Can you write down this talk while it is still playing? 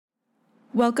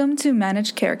Welcome to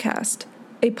Managed Carecast,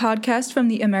 a podcast from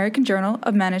the American Journal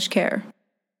of Managed Care.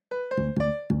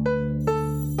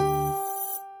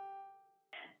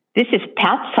 This is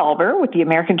Pat Salver with the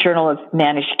American Journal of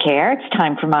Managed Care. It's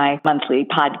time for my monthly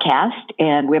podcast,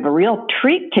 and we have a real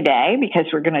treat today because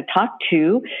we're going to talk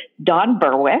to Dawn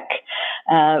Berwick,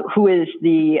 who is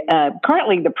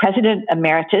currently the President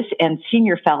Emeritus and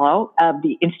Senior Fellow of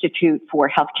the Institute for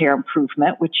Healthcare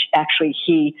Improvement, which actually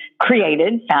he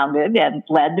created, founded, and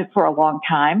led for a long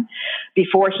time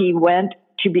before he went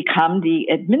to become the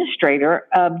administrator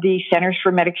of the Centers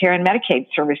for Medicare and Medicaid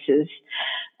Services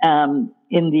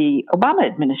in the Obama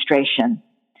administration.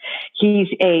 He's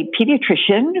a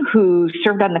pediatrician who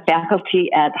served on the faculty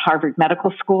at Harvard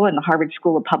Medical School and the Harvard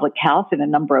School of Public Health and a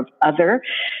number of other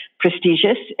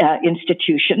prestigious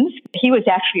institutions. He was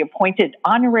actually appointed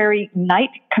honorary Knight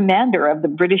Commander of the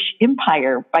British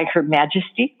Empire by Her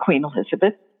Majesty Queen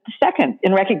Elizabeth II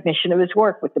in recognition of his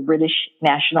work with the British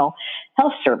National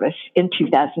Health Service in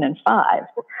 2005.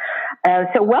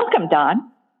 So welcome,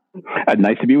 Don.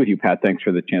 Nice to be with you, Pat. Thanks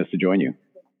for the chance to join you.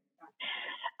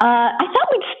 I thought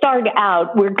we'd start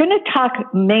out, we're going to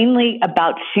talk mainly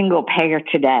about single payer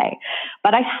today,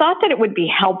 but I thought that it would be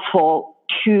helpful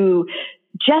to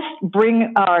just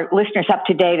bring our listeners up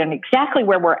to date on exactly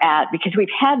where we're at, because we've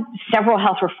had several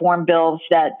health reform bills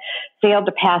that failed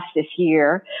to pass this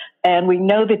year, and we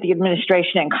know that the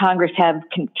administration and Congress have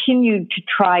continued to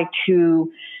try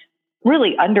to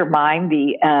really undermine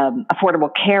the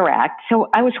Affordable Care Act. So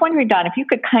I was wondering, Don, if you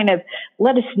could kind of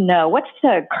let us know what's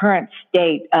the current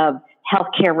state of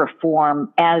healthcare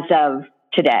reform as of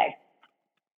today?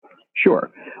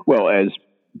 Sure. Well, as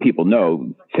people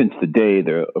know, since the day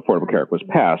the Affordable Care Act was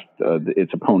passed,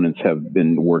 its opponents have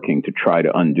been working to try to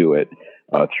undo it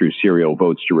through serial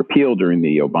votes to repeal during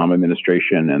the Obama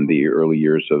administration and the early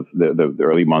years of the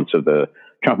early months of the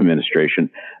Trump administration.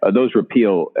 Those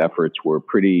repeal efforts were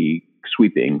pretty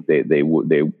sweeping. They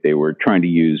were trying to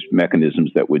use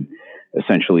mechanisms that would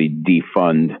essentially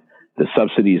defund the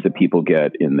subsidies that people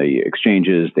get in the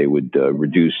exchanges. They would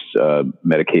reduce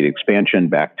Medicaid expansion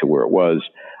back to where it was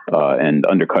and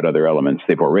undercut other elements.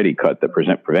 They've already cut the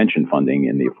prevention funding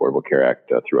in the Affordable Care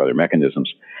Act through other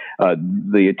mechanisms.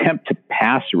 The attempt to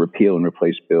pass a repeal and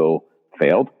replace bill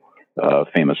failed,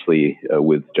 famously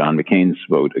with John McCain's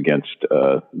vote against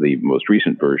the most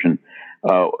recent version.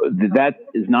 That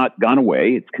has not gone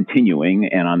away. It's continuing.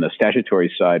 And on the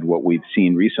statutory side, what we've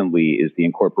seen recently is the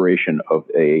incorporation of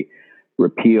a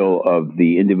repeal of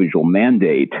the individual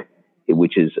mandate,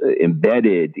 which is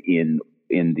embedded in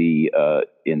the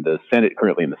Senate,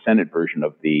 currently in the Senate version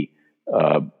of the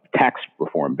tax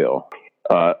reform bill.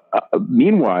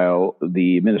 Meanwhile,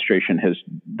 the administration has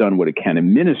done what it can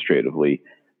administratively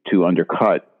to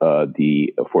undercut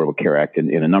the Affordable Care Act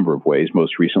in a number of ways.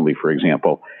 Most recently, for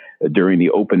example, during the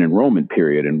open enrollment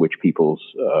period in which people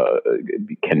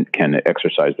can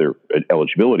exercise their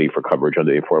eligibility for coverage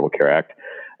under the Affordable Care Act,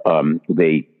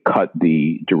 they cut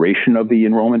the duration of the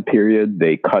enrollment period.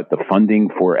 They cut the funding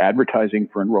for advertising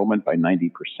for enrollment by 90%.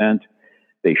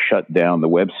 They shut down the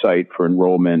website for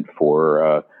enrollment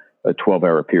for a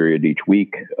 12-hour period each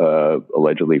week,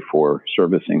 allegedly for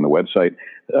servicing the website.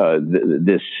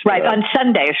 On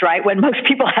Sundays, right, when most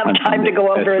people have time to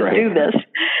go over and do this.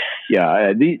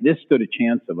 Yeah, this stood a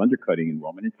chance of undercutting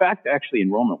enrollment. In fact, actually,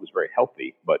 enrollment was very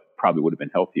healthy, but probably would have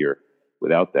been healthier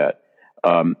without that.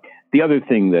 The other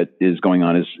thing that is going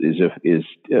on is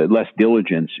less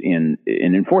diligence in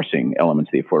enforcing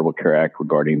elements of the Affordable Care Act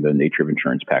regarding the nature of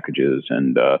insurance packages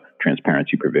and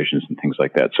transparency provisions and things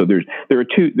like that. So there are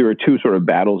two sort of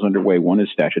battles underway. One is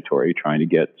statutory, trying to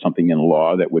get something in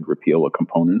law that would repeal a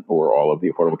component or all of the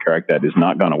Affordable Care Act. That has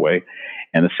not gone away.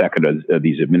 And the second are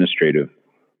these administrative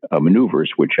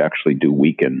maneuvers, which actually do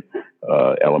weaken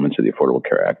elements of the Affordable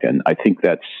Care Act. And I think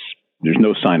there's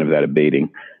no sign of that abating.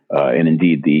 And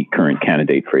indeed, the current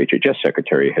candidate for HHS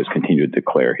Secretary has continued to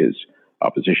declare his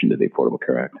opposition to the Affordable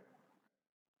Care Act.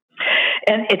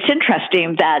 And it's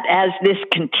interesting that as this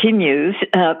continues,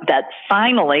 that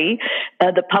finally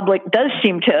the public does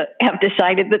seem to have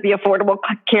decided that the Affordable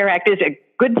Care Act is a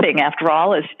good thing after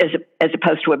all, as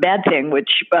opposed to a bad thing,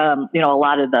 which, a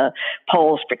lot of the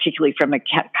polls, particularly from the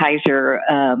Kaiser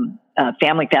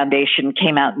Family Foundation,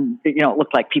 came out and, it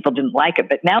looked like people didn't like it.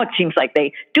 But now it seems like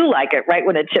they do like it, right,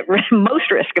 when it's at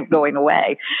most risk of going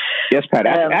away. Yes, Pat.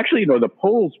 Actually, the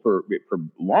polls for a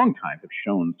long time have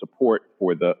shown support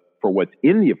for what's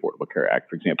in the Affordable Care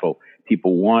Act. For example,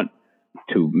 people want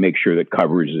to make sure that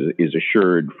coverage is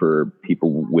assured for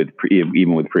people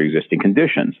even with pre-existing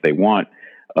conditions. They want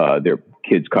their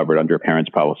kids covered under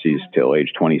parents' policies till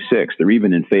age 26. They're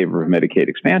even in favor of Medicaid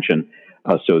expansion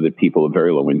so that people of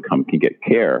very low income can get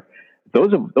care.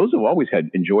 Those have always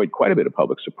enjoyed quite a bit of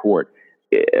public support.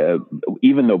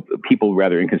 Even though people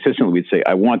rather inconsistently would say,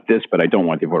 I want this, but I don't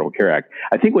want the Affordable Care Act.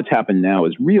 I think what's happened now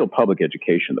is real public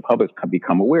education. The public have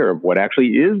become aware of what actually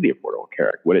is the Affordable Care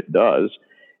Act, what it does,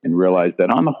 and realize that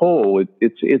on the whole,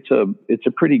 it's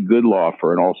a pretty good law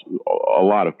for a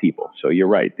lot of people. So you're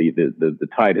right. The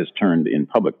tide has turned in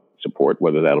public support.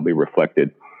 Whether that'll be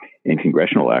reflected in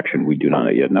congressional action, we do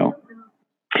not yet know.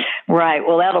 Right.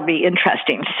 Well, that'll be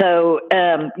interesting. So,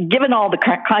 given all the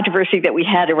controversy that we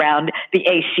had around the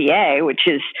ACA, which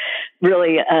is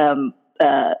really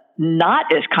not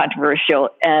as controversial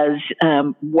as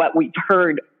what we've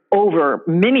heard over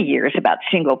many years about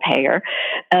single payer,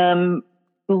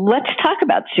 let's talk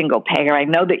about single payer. I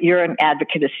know that you're an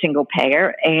advocate of single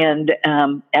payer, and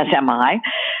as am I.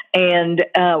 And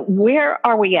where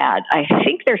are we at? I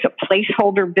think there's a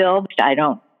placeholder bill. I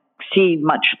don't see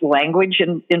much language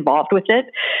involved with it,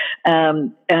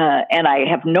 and I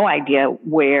have no idea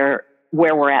where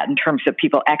we're at in terms of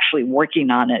people actually working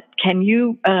on it. Can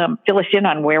you fill us in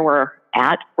on where we're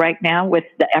at right now with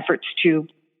the efforts to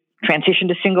transition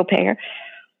to single payer?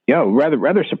 Yeah,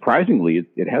 rather surprisingly,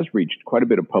 it has reached quite a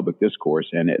bit of public discourse,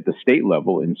 and at the state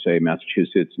level in, say,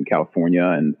 Massachusetts and California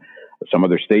and some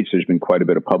other states, there's been quite a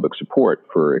bit of public support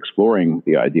for exploring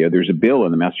the idea. There's a bill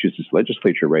in the Massachusetts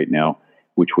legislature right now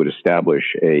which would establish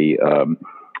a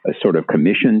sort of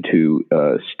commission to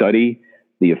study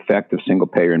the effect of single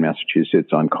payer in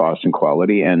Massachusetts on cost and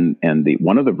quality. And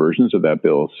one of the versions of that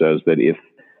bill says that if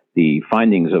the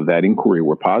findings of that inquiry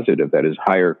were positive, that is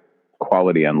higher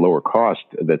quality and lower cost,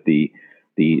 that the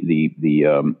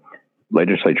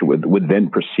legislature would then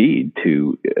proceed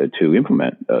to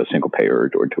implement single payer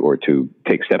or to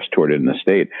take steps toward it in the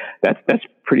state. That's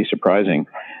pretty surprising.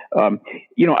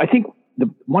 I think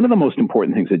one of the most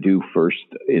important things to do first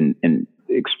in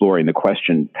exploring the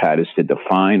question, Pat, is to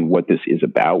define what this is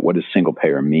about. What does single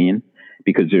payer mean?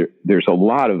 Because there's a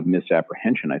lot of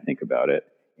misapprehension, I think, about it.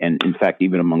 And in fact,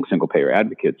 even among single payer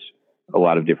advocates, a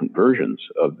lot of different versions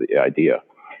of the idea.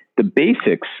 The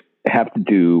basics have to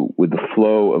do with the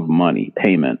flow of money,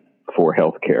 payment for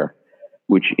healthcare,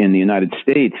 which in the United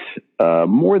States,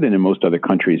 more than in most other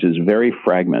countries, is very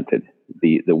fragmented.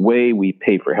 The way we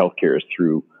pay for healthcare is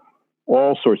through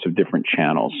all sorts of different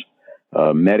channels.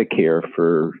 Medicare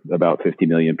for about 50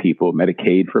 million people,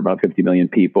 Medicaid for about 50 million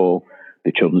people,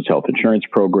 the Children's Health Insurance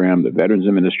Program, the Veterans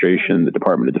Administration, the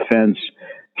Department of Defense,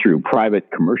 through private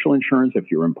commercial insurance if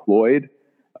you're employed,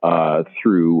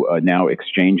 through now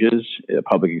exchanges,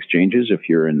 public exchanges if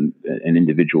you're an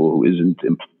individual who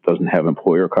doesn't have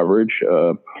employer coverage,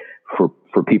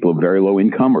 for people of very low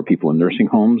income or people in nursing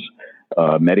homes,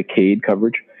 Medicaid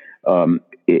coverage.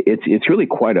 It's really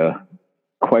quite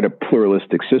a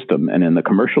pluralistic system. And in the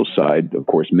commercial side, of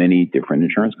course, many different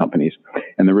insurance companies.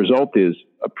 And the result is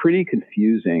a pretty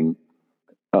confusing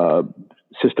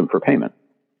system for payment.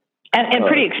 And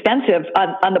pretty expensive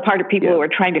on the part of people who are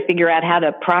trying to figure out how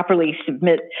to properly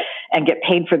submit and get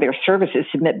paid for their services,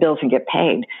 submit bills and get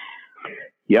paid.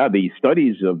 Yeah, the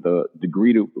studies of the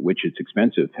degree to which it's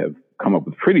expensive have come up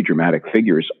with pretty dramatic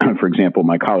figures. For example,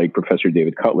 my colleague, Professor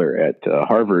David Cutler at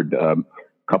Harvard, a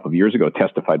couple of years ago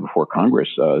testified before Congress.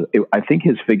 I think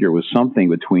his figure was something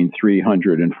between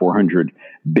 $300 and $400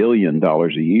 billion a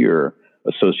year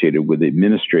associated with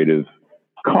administrative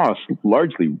costs,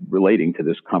 largely relating to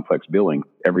this complex billing.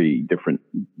 Every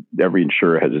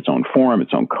insurer has its own form,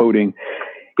 its own coding.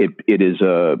 It is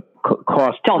a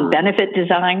cost. It's all benefit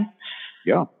design.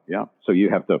 Yeah. So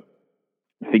you have to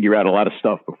figure out a lot of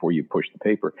stuff before you push the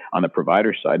paper. On the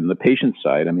provider side and the patient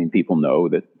side, I mean, people know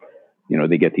that,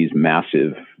 they get these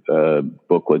massive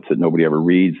booklets that nobody ever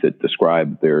reads that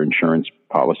describe their insurance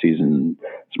policies in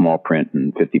small print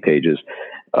and 50 pages.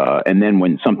 And then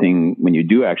when you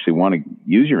do actually want to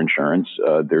use your insurance,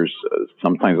 there's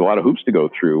sometimes a lot of hoops to go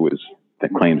through as the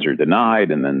claims are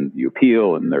denied and then you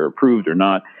appeal and they're approved or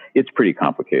not. It's pretty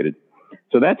complicated.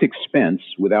 So that's expense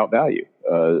without value.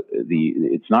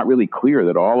 It's not really clear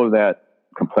that all of that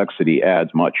complexity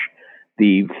adds much.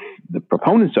 The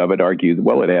proponents of it argue,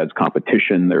 well, it adds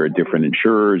competition. There are different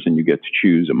insurers and you get to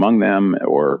choose among them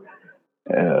or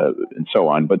and so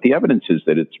on. But the evidence is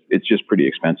that it's just pretty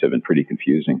expensive and pretty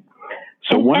confusing.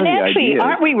 So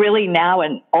aren't we really now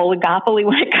an oligopoly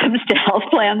when it comes to health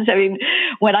plans? I mean,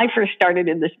 when I first started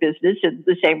in this business, and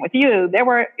the same with you, there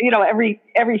were, every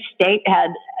state had,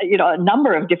 a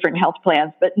number of different health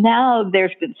plans, but now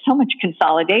there's been so much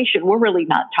consolidation. We're really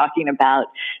not talking about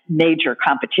major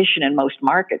competition in most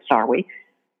markets, are we?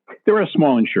 There are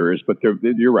small insurers, but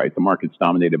you're right. The market's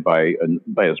dominated by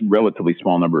a relatively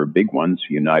small number of big ones: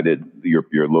 United,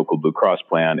 your local Blue Cross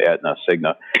plan, Aetna,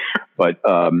 Cigna. But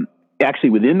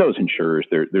actually, within those insurers,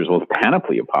 there's a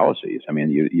panoply of policies. I mean,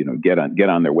 you know, get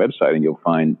on their website and you'll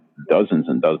find dozens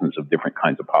and dozens of different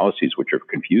kinds of policies, which are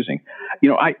confusing. You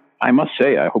know, I must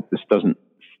say, I hope this doesn't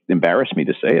embarrass me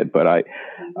to say it, but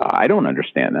I don't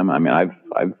understand them. I mean,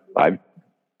 I've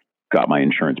got my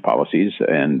insurance policies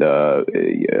and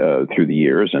through the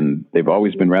years, and they've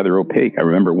always been rather opaque. I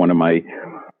remember one of my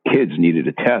kids needed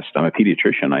a test. I'm a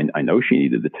pediatrician. I know she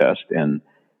needed the test, and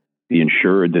the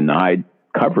insurer denied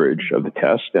coverage of the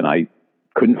test, and I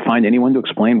couldn't find anyone to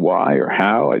explain why or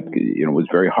how. It was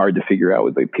very hard to figure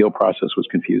out. The appeal process was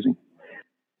confusing.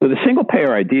 So the single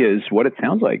payer idea is what it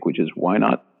sounds like, which is why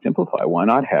not simplify? Why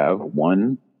not have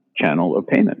one channel of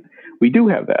payment? We do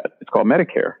have that. It's called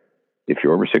Medicare. If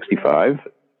you're over 65,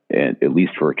 and at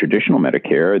least for traditional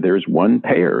Medicare, there's one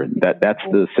payer. That's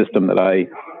the system that I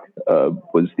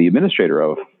was the administrator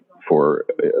of for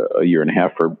a year and a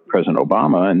half for President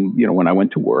Obama. And, you know, when I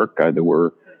went to work, there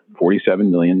were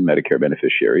 47 million Medicare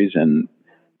beneficiaries. And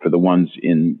for the ones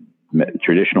in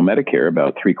traditional Medicare,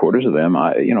 about 3/4 of them,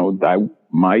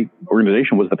 my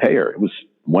organization was the payer. It was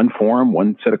one form,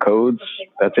 one set of codes.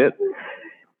 That's it.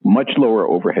 Much lower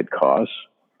overhead costs,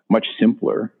 much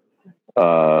simpler.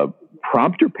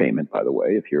 Prompter payment, by the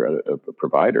way. If you're a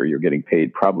provider, you're getting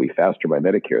paid probably faster by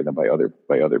Medicare than by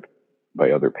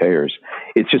other payers.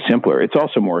 It's just simpler. It's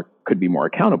also could be more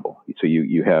accountable. So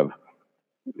you have,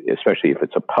 especially if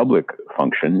it's a public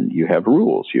function, you have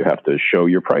rules. You have to show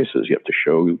your prices. You have to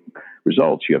show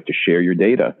results. You have to share your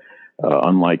data,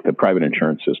 unlike the private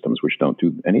insurance systems, which don't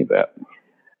do any of that.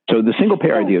 So the single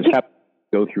payer ideas have to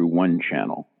go through one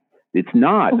channel. It's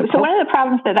not. So one of the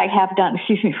problems that I have done,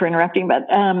 excuse me for interrupting, but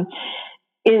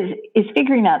is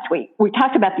figuring out. So we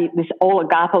talked about this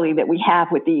oligopoly that we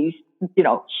have with these, you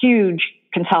know, huge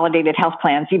consolidated health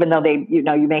plans. Even though they, you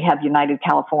know, you may have United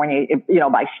California, you know,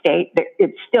 by state,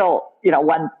 it's still, you know,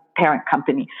 one parent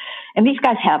company, and these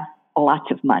guys have lots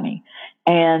of money,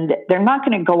 and they're not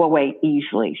going to go away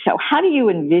easily. So how do you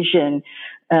envision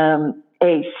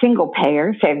a single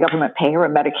payer, say a government payer, a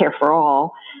Medicare for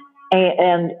all?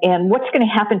 And what's going to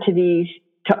happen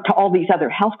to all these other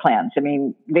health plans? I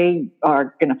mean, they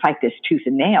are going to fight this tooth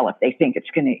and nail if they think it's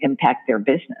going to impact their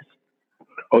business.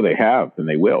 Oh, they have, and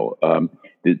they will.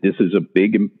 This is a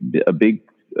big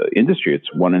industry. It's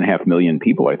 1.5 million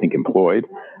people, I think, employed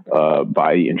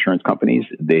by insurance companies.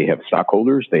 They have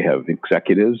stockholders. They have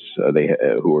executives.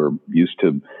 Who are used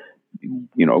to,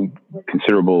 you know,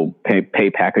 considerable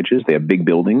pay packages. They have big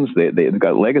buildings. They've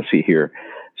got legacy here.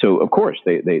 So of course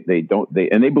they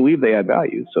believe they add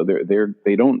value. So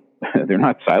they're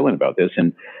not silent about this.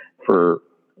 And for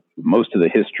most of the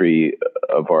history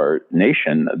of our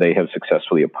nation, they have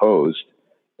successfully opposed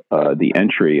the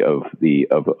entry of the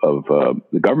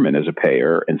government as a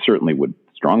payer, and certainly would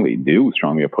strongly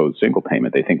oppose single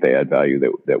payment. They think they add value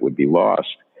that would be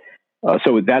lost.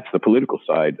 So that's the political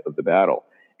side of the battle.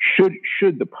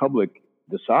 Should the public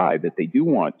decide that they do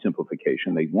want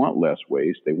simplification, they want less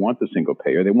waste, they want the single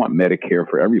payer, they want Medicare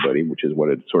for everybody, which is what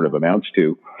it sort of amounts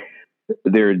to,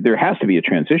 there has to be a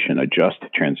just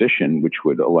transition, which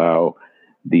would allow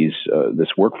this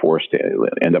workforce to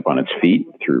end up on its feet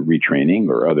through retraining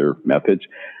or other methods.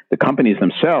 The companies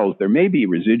themselves, there may be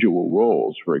residual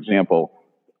roles. For example,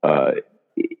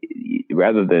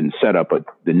 rather than set up an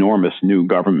enormous new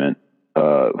government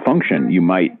function, you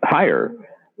might hire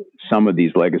some of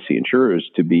these legacy insurers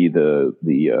to be the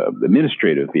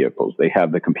administrative vehicles. They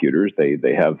have the computers,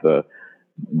 they have the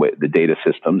data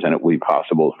systems, and it will be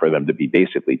possible for them to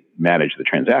basically manage the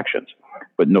transactions,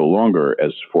 but no longer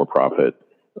as for-profit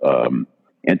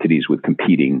entities with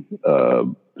competing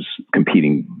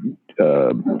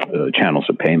channels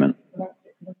of payment.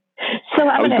 So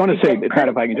I was going to say, Pat,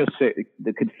 if I can just say,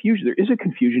 the confusion. There is a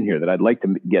confusion here that I'd like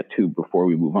to get to before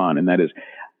we move on, and that is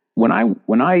when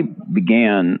I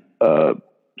began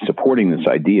supporting this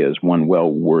idea as one well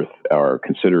worth our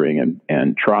considering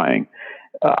and trying.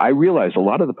 I realized a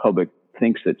lot of the public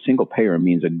thinks that single payer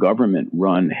means a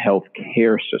government-run health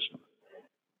care system.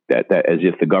 That as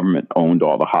if the government owned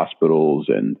all the hospitals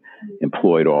and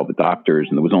employed all the doctors,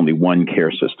 and there was only one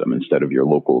care system instead of your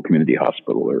local community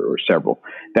hospital or several.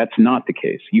 That's not the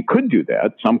case. You could do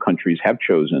that. Some countries have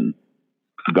chosen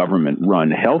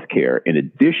government-run healthcare in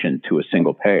addition to a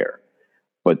single payer.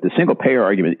 But the single payer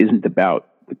argument isn't about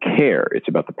the care; it's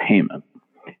about the payment.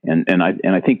 And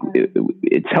I think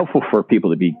it's helpful for people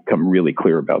to become really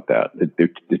clear about that.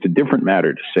 It's a different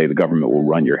matter to say the government will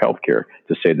run your healthcare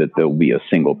to say that there'll be a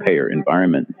single payer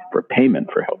environment for payment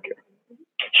for healthcare.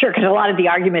 Sure, because a lot of the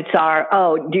arguments are,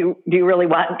 oh, do you really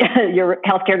want your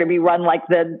healthcare to be run like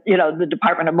the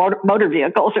Department of Motor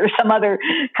Vehicles or some other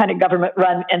kind of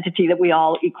government-run entity that we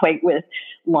all equate with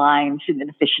lines and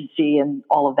efficiency and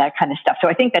all of that kind of stuff. So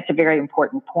I think that's a very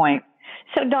important point.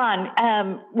 So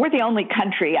Don, we're the only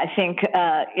country, I think,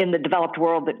 in the developed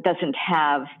world that doesn't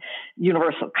have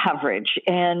universal coverage.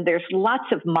 And there's lots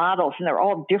of models, and they're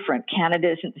all different.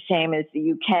 Canada isn't the same as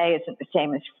the UK, isn't the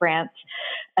same as France.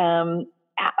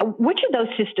 Which of those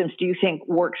systems do you think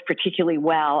works particularly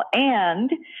well?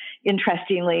 And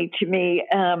interestingly to me,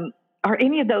 are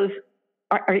any of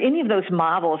those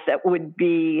models that would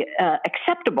be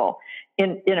acceptable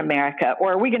in America,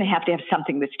 or are we going to have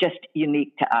something that's just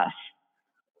unique to us?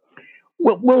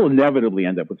 Well, we'll inevitably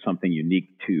end up with something unique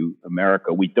to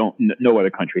America. No other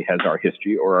country has our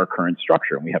history or our current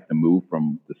structure, and we have to move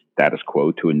from the status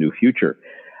quo to a new future.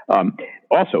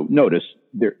 Also, notice,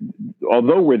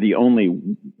 although we're the only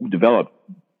developed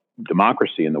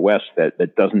democracy in the West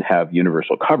that doesn't have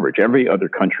universal coverage, every other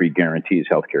country guarantees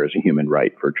healthcare as a human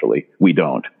right, virtually. We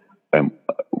don't.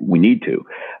 We need to.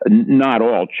 Not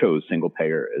all chose single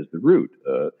payer as the route.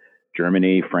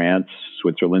 Germany, France,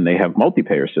 Switzerland, they have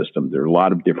multi-payer systems. There are a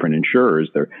lot of different insurers.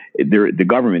 The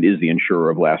government is the insurer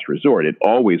of last resort. It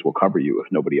always will cover you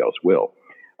if nobody else will.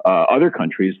 Other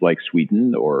countries like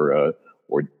Sweden or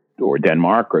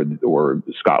Denmark or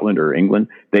Scotland or England,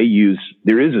 there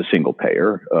is a single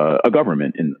payer, a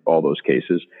government in all those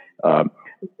cases.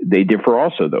 They differ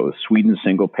also, though. Sweden's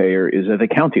single payer is at the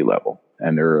county level,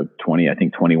 and there are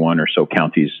 21 or so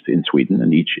counties in Sweden,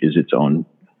 and each is its own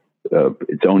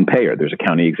payer. There's a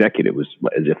county executive,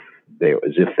 as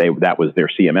if that was their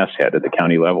CMS head at the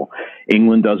county level.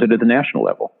 England does it at the national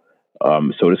level.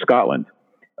 So does Scotland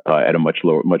at a much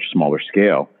smaller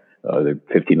scale. There are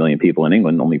 50 million people in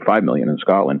England, only 5 million in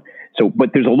Scotland. So,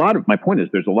 but my point is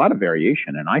there's a lot of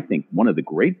variation. And I think one of the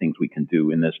great things we can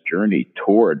do in this journey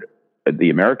toward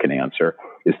the American answer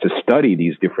is to study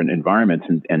these different environments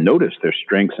and notice their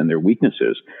strengths and their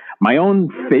weaknesses. My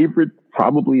own favorite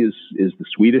probably is the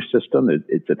Swedish system.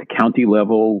 It's at the county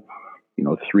level,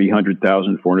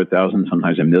 300,000, 400,000,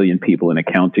 sometimes 1 million people in a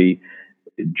county.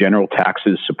 General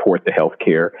taxes support the health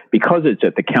care. Because it's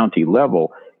at the county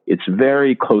level, it's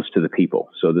very close to the people.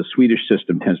 So the Swedish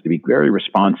system tends to be very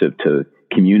responsive to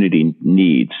community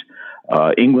needs.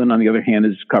 England, on the other hand,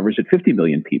 covers at 50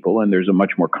 million people, and there's a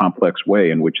much more complex way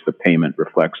in which the payment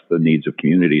reflects the needs of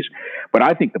communities. But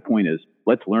I think the point is,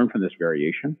 let's learn from this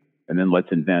variation, and then let's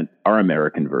invent our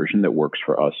American version that works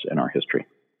for us and our history.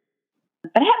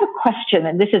 But I have a question,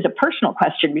 and this is a personal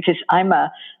question because I'm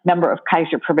a member of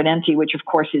Kaiser Permanente, which of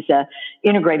course is a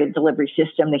integrated delivery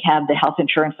system. They have the health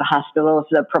insurance, the hospitals,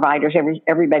 the providers,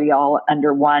 everybody all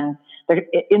under one. They're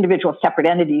individual separate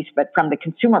entities, but from the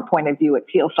consumer point of view, it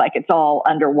feels like it's all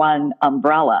under one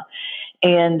umbrella.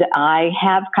 And I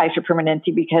have Kaiser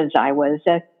Permanente because I was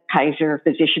a Kaiser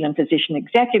physician and physician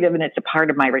executive, and it's a part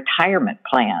of my retirement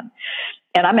plan.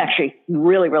 And I'm actually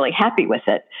really, really happy with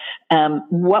it.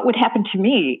 What would happen to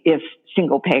me if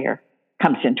single payer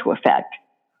comes into effect?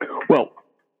 Well,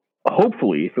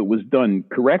 hopefully, if it was done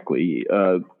correctly,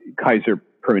 Kaiser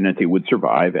Permanente would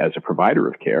survive as a provider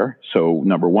of care. So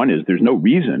number one is there's no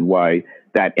reason why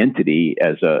that entity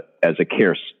as a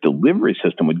care delivery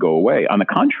system would go away. On the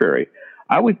contrary,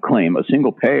 I would claim a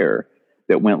single payer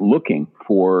that went looking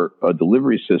for a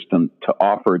delivery system to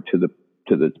offer to the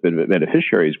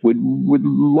beneficiaries would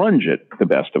lunge at the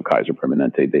best of Kaiser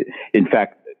Permanente. In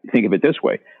fact, think of it this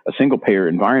way: a single payer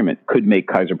environment could make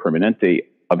Kaiser Permanente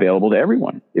available to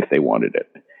everyone if they wanted it.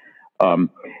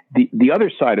 The other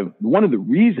side of one of the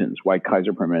reasons why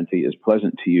Kaiser Permanente is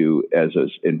pleasant to you as an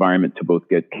environment to both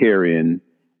get care in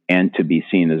and to be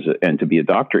seen and to be a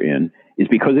doctor in is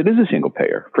because it is a single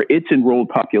payer for its enrolled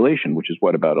population, which is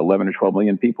about 11 or 12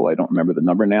 million people. I don't remember the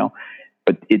number now,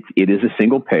 but it is a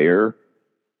single payer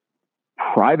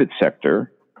private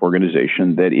sector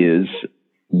organization that is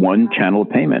one channel of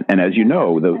payment. And as you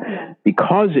know,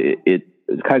 because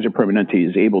Kaiser Permanente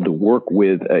is able to work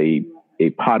with a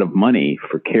pot of money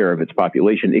for care of its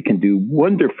population, it can do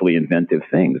wonderfully inventive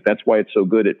things. That's why it's so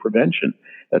good at prevention.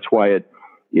 That's why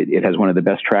it has one of the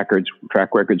best track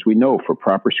records we know for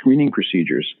proper screening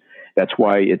procedures. That's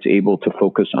why it's able to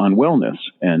focus on wellness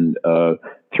and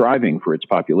thriving for its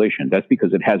population. That's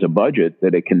because it has a budget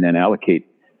that it can then allocate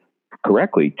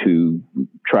correctly to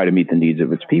try to meet the needs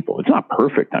of its people. It's not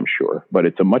perfect, I'm sure, but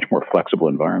it's a much more flexible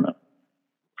environment.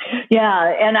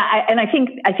 Yeah, and I think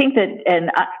that, and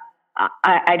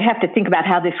I'd have to think about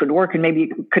how this would work, and maybe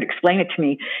you could explain it to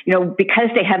me. Because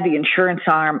they have the insurance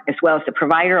arm as well as the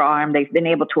provider arm, they've been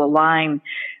able to align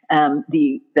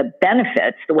the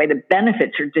benefits, the way the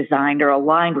benefits are designed, are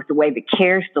aligned with the way the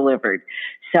care is delivered.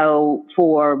 So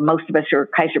for most of us who are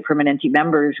Kaiser Permanente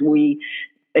members, we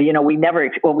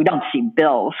don't see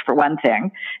bills, for one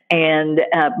thing. And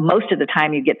most of the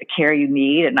time you get the care you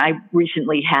need. And I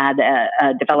recently had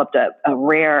developed a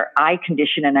rare eye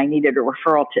condition, and I needed a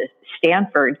referral to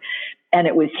Stanford, and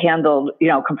it was handled,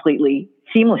 completely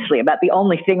seamlessly. About the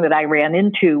only thing that I ran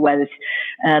into was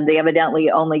they evidently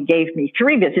only gave me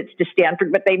 3 visits to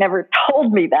Stanford, but they never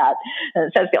told me that. So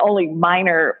that's the only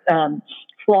minor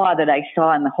flaw that I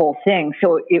saw in the whole thing.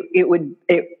 So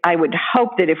I would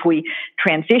hope that if we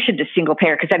transition to single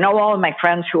payer, because I know all of my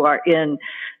friends who are in,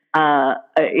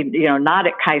 not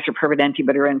at Kaiser Permanente,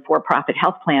 but are in for-profit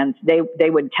health plans, they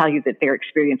would tell you that their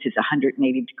experience is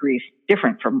 180 degrees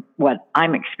different from what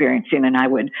I'm experiencing. And I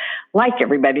would like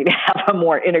everybody to have a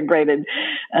more integrated,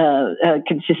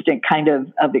 consistent kind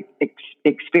of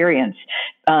experience.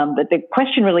 But the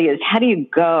question really is, how do you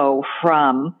go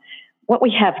from what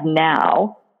we have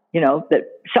now, that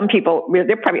some people,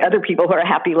 there are probably other people who are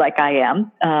happy like I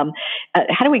am.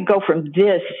 How do we go from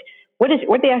this?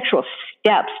 What the actual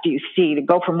steps do you see to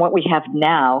go from what we have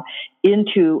now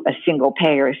into a single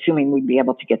payer, assuming we'd be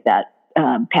able to get that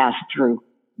passed through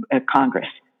Congress?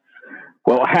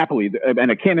 Well, happily,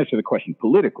 and I can't answer the question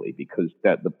politically because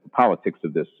the politics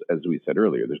of this, as we said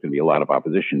earlier, there's going to be a lot of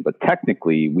opposition. But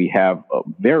technically, we have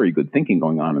very good thinking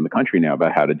going on in the country now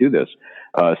about how to do this.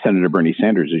 Senator Bernie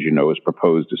Sanders, as you know, has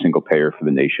proposed a single payer for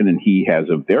the nation, and he has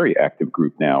a very active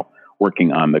group now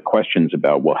working on the questions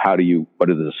about, what are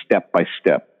the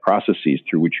step-by-step processes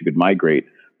through which you could migrate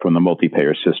from the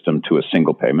multi-payer system to a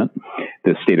single payment.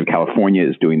 The state of California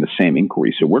is doing the same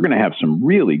inquiry. So we're going to have some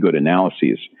really good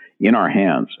analyses in our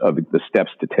hands of the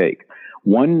steps to take.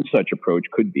 One such approach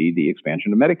could be the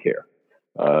expansion of Medicare.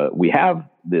 We have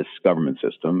this government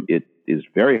system. It is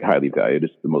very highly valued.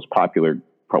 It's one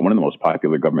of the most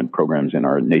popular government programs in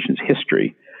our nation's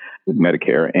history with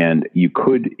Medicare. And you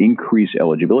could increase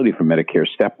eligibility for Medicare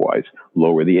stepwise,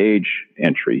 lower the age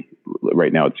entry.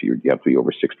 Right now, you have to be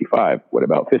over 65. What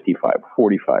about 55,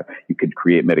 45? You could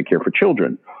create Medicare for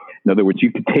children. In other words,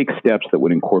 you could take steps that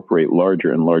would incorporate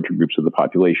larger and larger groups of the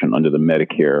population under the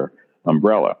Medicare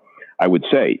umbrella. I would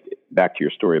say, back to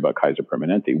your story about Kaiser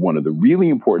Permanente, one of the really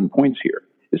important points here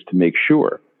is to make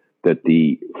sure that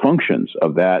the functions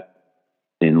of that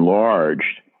enlarged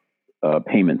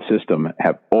payment system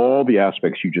have all the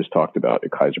aspects you just talked about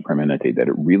at Kaiser Permanente, that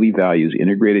it really values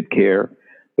integrated care,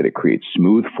 that it creates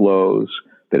smooth flows,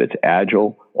 that it's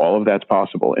agile. All of that's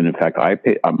possible. And in fact,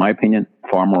 in my opinion,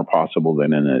 far more possible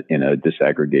than in a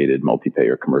disaggregated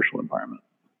multi-payer commercial environment.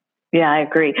 Yeah, I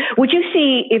agree. Would you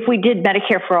see, if we did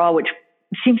Medicare for all, which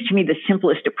seems to me the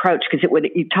simplest approach, because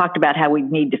you talked about how we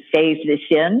need to phase this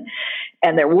in,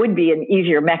 and there would be an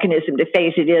easier mechanism to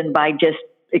phase it in by just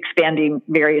expanding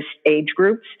various age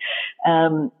groups.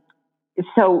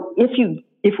 So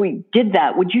if we did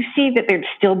that, would you see that there'd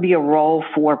still be a role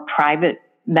for private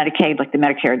Medicaid, like the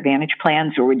Medicare Advantage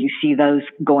plans, or would you see those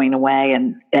going away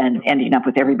and ending up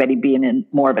with everybody being in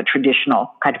more of a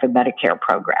traditional kind of a Medicare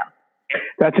program?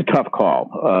 That's a tough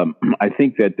call. I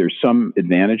think that there's some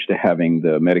advantage to having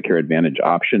the Medicare Advantage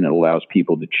option. It allows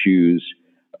people to choose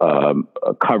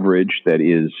a coverage that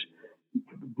is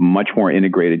much more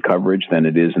integrated coverage than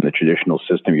it is in the traditional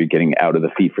system you're getting out of the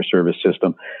fee-for-service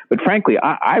system. But frankly,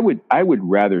 I would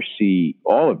rather see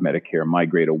all of Medicare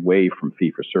migrate away from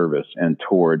fee-for-service and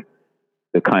toward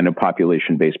the kind of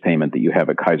population-based payment that you have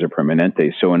at Kaiser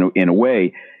Permanente. So in a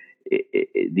way,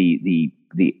 the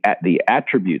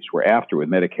attributes we're after with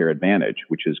Medicare Advantage,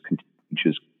 which is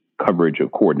coverage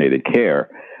of coordinated care,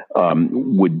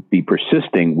 would be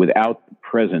persisting without the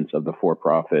presence of the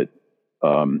for-profit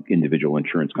individual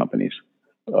insurance companies.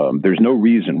 There's no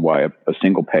reason why a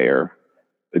single payer,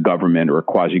 the government or a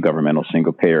quasi-governmental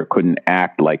single payer, couldn't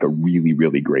act like a really,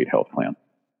 really great health plan.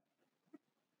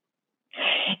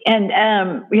 And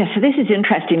so this is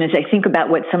interesting as I think about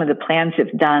what some of the plans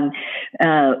have done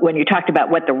when you talked about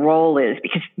what the role is,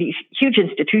 because these huge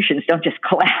institutions don't just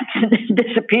collapse and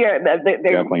disappear.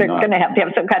 They're going to have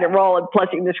some kind of role, and plus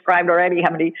you described already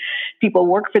how many people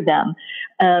work for them.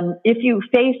 If you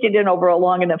phased it in over a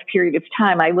long enough period of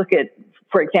time, I look at,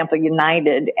 for example,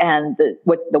 United and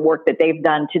the work that they've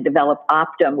done to develop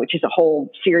Optum, which is a whole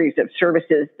series of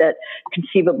services that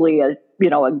conceivably a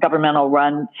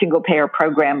governmental-run single-payer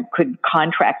program could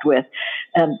contract with.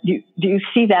 Do you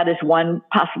see that as one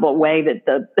possible way that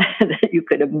that you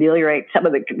could ameliorate some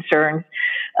of the concerns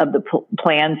of the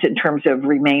plans in terms of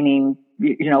remaining,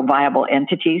 viable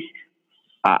entities?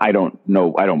 I don't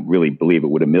know. I don't really believe it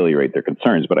would ameliorate their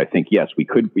concerns, but I think, yes, we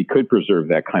could preserve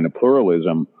that kind of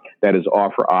pluralism, that is,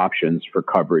 offer options for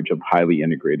coverage of highly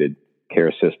integrated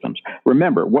care systems.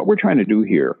 Remember, what we're trying to do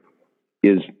here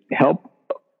is help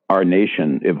our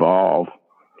nation evolve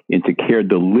into care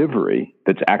delivery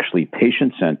that's actually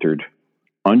patient-centered,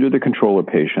 under the control of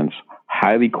patients,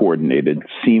 highly coordinated,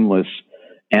 seamless,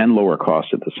 and lower cost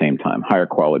at the same time, higher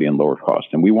quality and lower cost.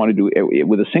 And we want to do it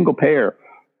with a single payer.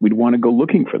 We'd want to go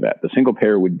looking for that. The single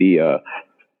payer would be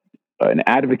an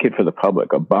advocate for the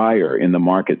public, a buyer in the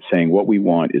market, saying what we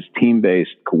want is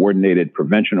team-based, coordinated,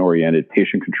 prevention-oriented,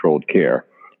 patient-controlled care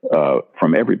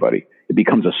from everybody. It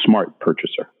becomes a smart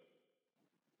purchaser.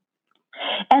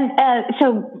 And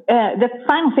so the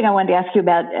final thing I wanted to ask you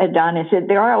about, Don, is that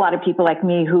there are a lot of people like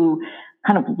me who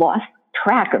kind of lost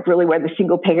track of really where the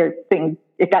single payer thing,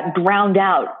 it got drowned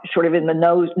out sort of in the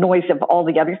noise of all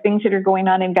the other things that are going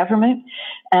on in government.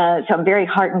 So I'm very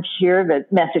heartened to hear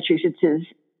that Massachusetts is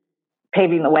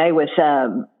paving the way with,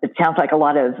 it sounds like, a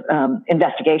lot of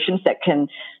investigations that can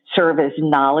serve as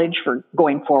knowledge for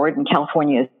going forward in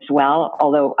California as well.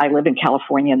 Although I live in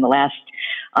California, and the last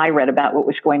I read about what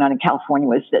was going on in California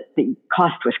was that the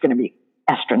cost was going to be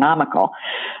astronomical.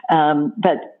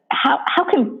 But how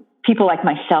can people like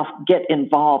myself get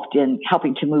involved in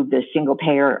helping to move the single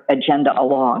payer agenda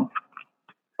along?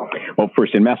 Well,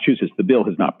 first, in Massachusetts, the bill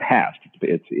has not passed.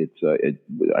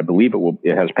 I believe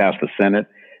it has passed the Senate,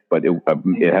 but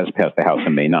it has passed the House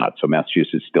and may not. So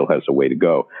Massachusetts still has a way to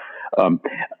go.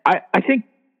 I think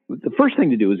the first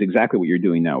thing to do is exactly what you're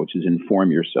doing now, which is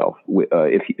inform yourself.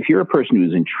 If you're a person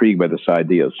who's intrigued by this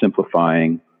idea of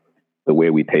simplifying the way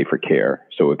we pay for care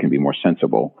so it can be more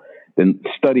sensible, then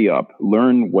study up,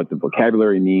 learn what the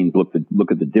vocabulary means, look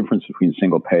at the difference between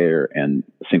single payer and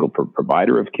single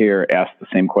provider of care, ask the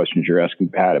same questions you're asking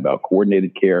Pat about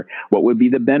coordinated care. What would be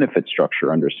the benefit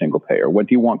structure under a single payer? What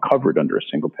do you want covered under a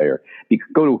single payer?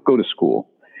 Go to school.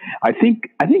 I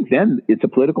think then it's a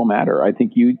political matter. I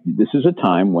think this is a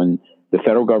time when the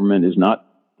federal government is not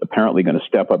apparently going to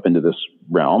step up into this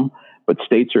realm, but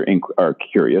states are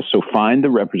curious. So find the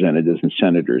representatives and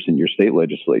senators in your state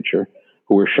legislature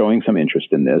who are showing some interest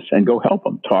in this, and go help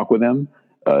them, talk with them,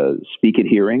 speak at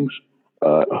hearings,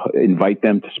 invite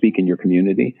them to speak in your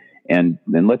community. And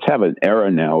then let's have an era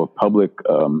now of public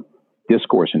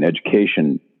discourse and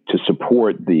education to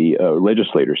support the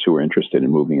legislators who are interested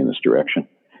in moving in this direction.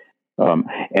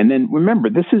 And then remember,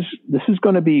 this is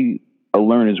going to be a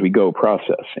learn as we go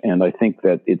process. And I think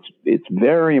that it's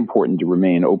very important to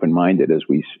remain open-minded as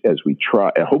we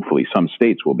try. Hopefully some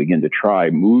states will begin to try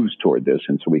moves toward this,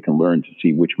 and so we can learn to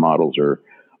see which models are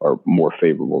more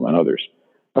favorable than others.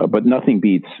 But nothing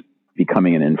beats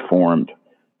becoming an informed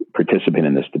participant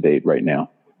in this debate right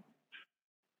now.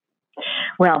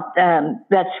 Well,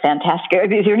 that's fantastic.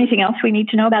 Is there anything else we need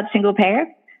to know about single payer?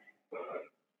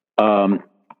 I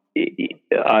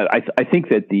think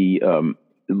that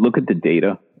look at the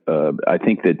data. I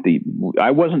think that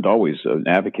I wasn't always an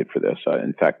advocate for this.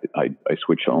 In fact, I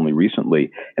switched only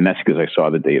recently, and that's because I saw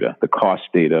the data, the cost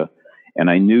data, and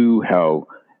I knew how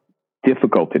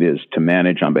difficult it is to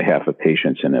manage on behalf of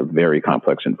patients in a very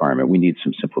complex environment. We need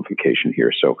some simplification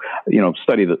here. So,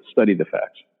 study the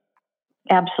facts.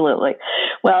 Absolutely.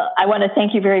 Well, I want to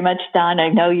thank you very much, Don. I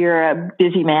know you're a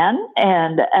busy man,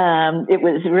 and it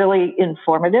was really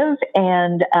informative.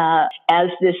 And as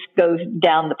this goes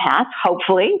down the path,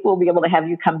 hopefully we'll be able to have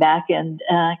you come back and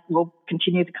we'll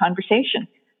continue the conversation.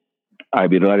 I'd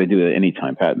be delighted to do that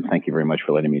anytime, Pat, and thank you very much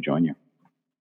for letting me join you.